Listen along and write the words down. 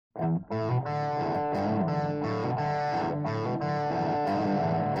Welcome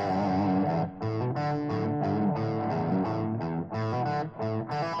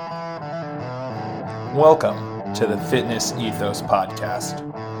to the Fitness Ethos Podcast.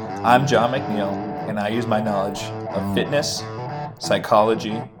 I'm John McNeil, and I use my knowledge of fitness,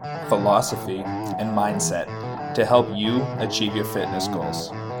 psychology, philosophy, and mindset to help you achieve your fitness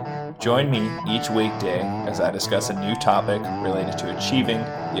goals. Join me each weekday as I discuss a new topic related to achieving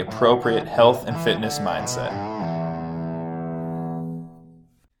the appropriate health and fitness mindset.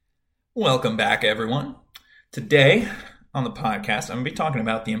 Welcome back, everyone. Today on the podcast, I'm going to be talking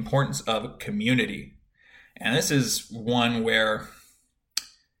about the importance of community. And this is one where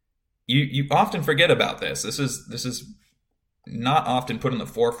you often forget about this. This is not often put in the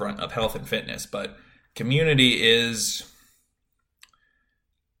forefront of health and fitness, but community is,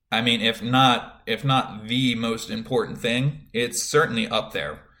 if not the most important thing, it's certainly up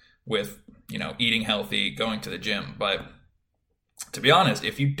there with, eating healthy, going to the gym. But to be honest,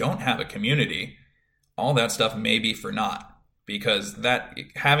 if you don't have a community, all that stuff may be for naught. Because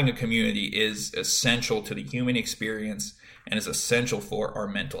having a community is essential to the human experience and is essential for our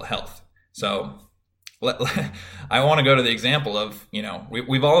mental health. So I want to go to the example of,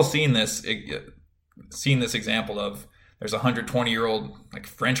 we've all seen this example of there's a 120-year-old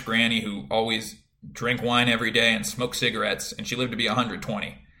French granny who always drank wine every day and smoked cigarettes, and she lived to be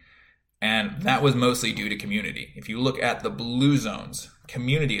 120. And that was mostly due to community. If you look at the blue zones,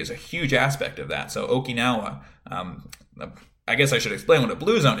 community is a huge aspect of that. So Okinawa, I guess I should explain what a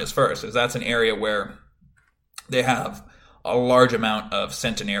blue zone is first, is that's an area where they have a large amount of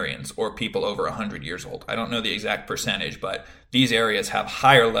centenarians or people over 100 years old. I don't know the exact percentage, but these areas have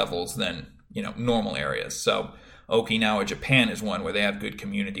higher levels than, normal areas. So Okinawa, Japan is one where they have good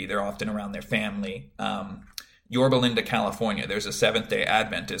community. They're often around their family. Yorba Linda, California, there's a Seventh-day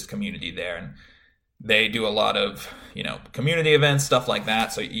Adventist community there, and they do a lot of, community events, stuff like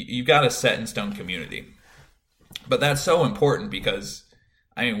that. So you've got a set-in-stone community. But that's so important because,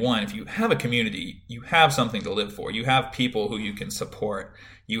 one, if you have a community, you have something to live for. You have people who you can support.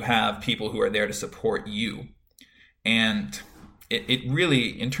 You have people who are there to support you. And it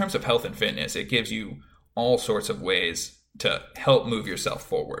really, in terms of health and fitness, it gives you all sorts of ways to help move yourself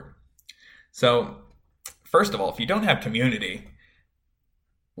forward. So, first of all, if you don't have community,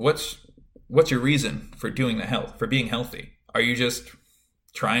 what's your reason for for being healthy? Are you just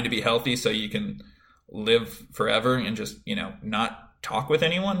trying to be healthy so you can live forever and just, not talk with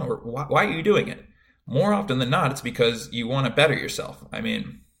anyone? Or why are you doing it? More often than not, it's because you want to better yourself.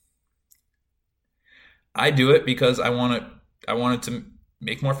 I do it because I wanted to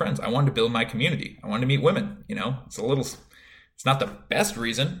make more friends. I wanted to build my community. I wanted to meet women. It's not the best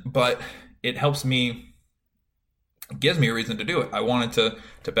reason, but it gives me a reason to do it. I wanted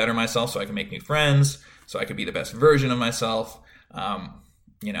to better myself so I can make new friends, so I could be the best version of myself.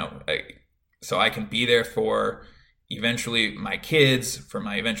 So I can be there for eventually my kids, for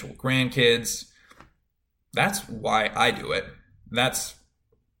my eventual grandkids. That's why I do it. That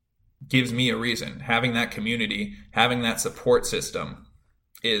gives me a reason. Having that community, having that support system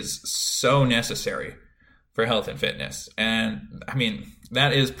is so necessary for health and fitness. And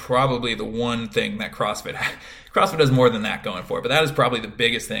that is probably the one thing that CrossFit does more than that going for it. But that is probably the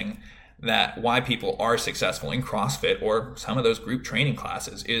biggest thing why people are successful in CrossFit or some of those group training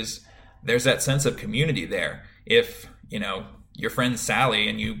classes is there's that sense of community there. If, your friend Sally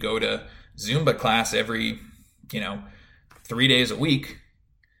and you go to Zumba class every, 3 days a week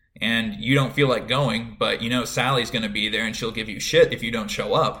and you don't feel like going, but Sally's going to be there and she'll give you shit if you don't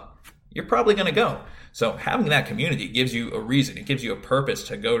show up, you're probably going to go. So having that community gives you a reason. It gives you a purpose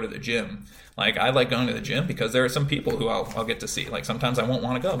to go to the gym. I like going to the gym because there are some people who I'll get to see. Sometimes I won't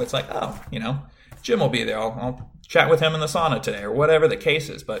want to go, but it's Jim will be there. I'll chat with him in the sauna today or whatever the case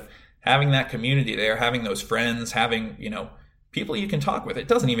is. But having that community there, having those friends, having, people you can talk with. It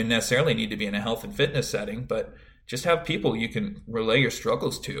doesn't even necessarily need to be in a health and fitness setting, but just have people you can relay your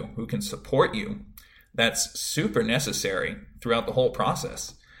struggles to who can support you. That's super necessary throughout the whole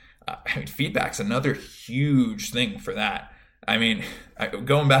process. Feedback's another huge thing for that.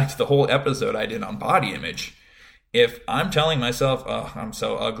 Going back to the whole episode I did on body image, if I'm telling myself, oh, I'm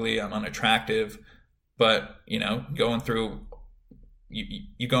so ugly, I'm unattractive, but, going through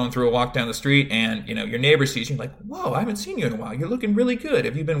a walk down the street and, your neighbor sees you like, whoa, I haven't seen you in a while. You're looking really good.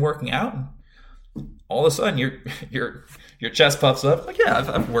 Have you been working out? All of a sudden your chest puffs up. Like, yeah,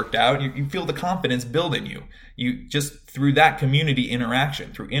 I've worked out. You feel the confidence build in you. You just, through that community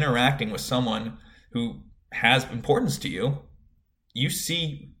interaction, through interacting with someone who has importance to you, you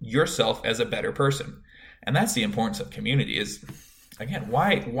see yourself as a better person. And that's the importance of community is, again,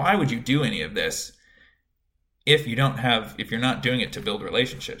 why would you do any of this if you're not doing it to build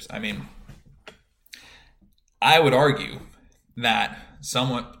relationships? I mean, I would argue that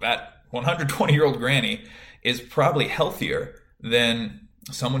that 120-year-old granny is probably healthier than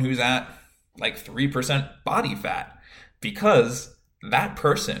someone who's at like 3% body fat, because that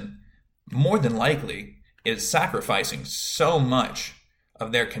person more than likely is sacrificing so much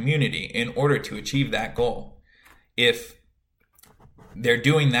of their community in order to achieve that goal. If they're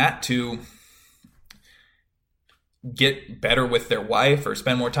doing that to get better with their wife or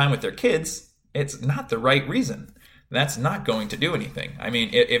spend more time with their kids, it's not the right reason. That's not going to do anything. I mean,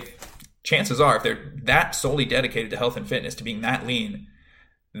 if chances are, if they're that solely dedicated to health and fitness, to being that lean,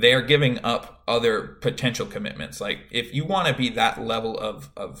 they're giving up other potential commitments. Like, if you want to be that level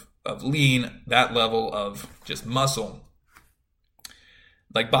of lean, that level of just muscle,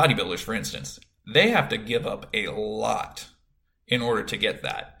 like bodybuilders, for instance, they have to give up a lot in order to get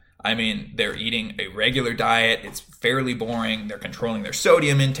that. I mean, they're eating a regular diet. It's fairly boring. They're controlling their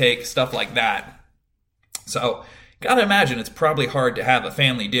sodium intake, stuff like that. So, gotta imagine it's probably hard to have a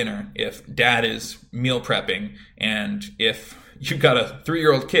family dinner if dad is meal prepping and if you've got a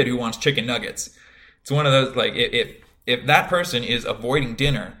 3-year-old kid who wants chicken nuggets. It's one of those, like, if that person is avoiding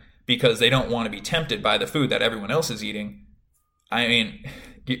dinner because they don't want to be tempted by the food that everyone else is eating, I mean,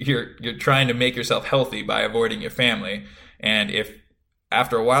 you're trying to make yourself healthy by avoiding your family. And if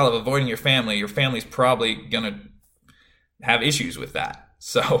after a while of avoiding your family's probably gonna have issues with that.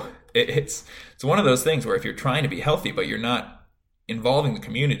 So it's one of those things where if you're trying to be healthy but you're not involving the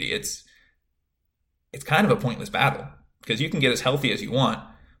community, it's kind of a pointless battle, because you can get as healthy as you want,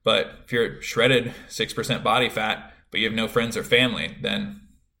 but if you're shredded 6% body fat but you have no friends or family, then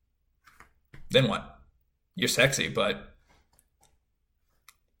what? You're sexy, but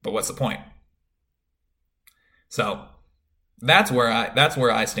what's the point? So that's where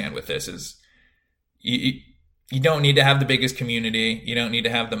I stand with this. Is you don't need to have the biggest community. You don't need to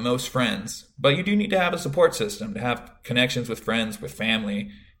have the most friends, but you do need to have a support system, to have connections with friends, with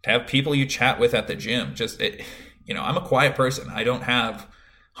family, to have people you chat with at the gym. I'm a quiet person. I don't have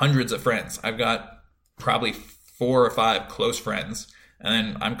hundreds of friends. I've got probably 4 or 5 close friends, and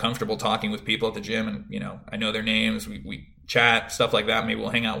then I'm comfortable talking with people at the gym, and, I know their names. We chat, stuff like that. Maybe we'll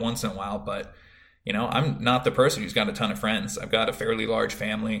hang out once in a while, but I'm not the person who's got a ton of friends. I've got a fairly large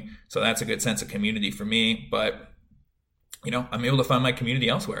family, so that's a good sense of community for me. But, I'm able to find my community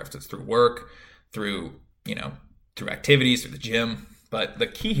elsewhere, if it's through work, through activities, through the gym. But the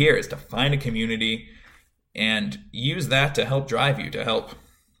key here is to find a community and use that to help drive you, to help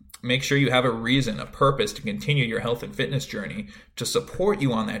make sure you have a reason, a purpose to continue your health and fitness journey, to support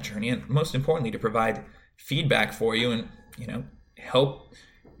you on that journey, and most importantly, to provide feedback for you and,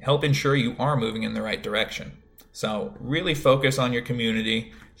 help ensure you are moving in the right direction. So really focus on your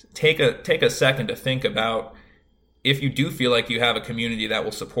community. Take a second to think about if you do feel like you have a community that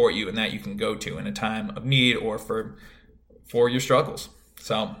will support you and that you can go to in a time of need or for your struggles.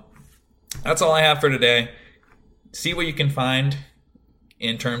 So that's all I have for today. See what you can find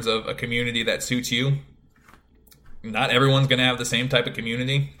in terms of a community that suits you. Not everyone's going to have the same type of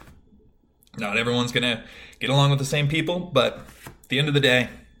community. Not everyone's going to get along with the same people, but at the end of the day,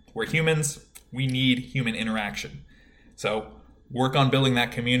 we're humans. We need human interaction. So work on building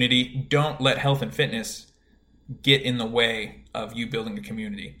that community. Don't let health and fitness get in the way of you building a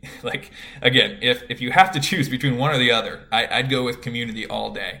community. Like, again, if you have to choose between one or the other, I'd go with community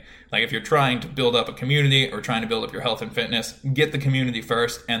all day. Like, if you're trying to build up a community or trying to build up your health and fitness, get the community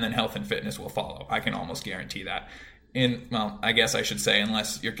first, and then health and fitness will follow. I can almost guarantee that. I guess I should say,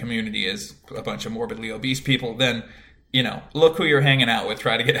 unless your community is a bunch of morbidly obese people, then, look who you're hanging out with.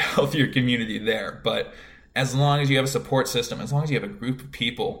 Try to get a healthier community there. But as long as you have a support system, as long as you have a group of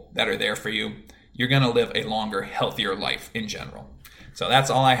people that are there for you, you're going to live a longer, healthier life in general. So that's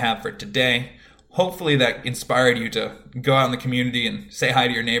all I have for today. Hopefully that inspired you to go out in the community and say hi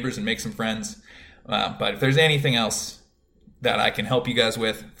to your neighbors and make some friends. But if there's anything else that I can help you guys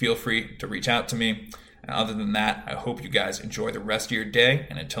with, feel free to reach out to me. And other than that, I hope you guys enjoy the rest of your day.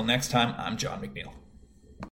 And until next time, I'm John McNeil.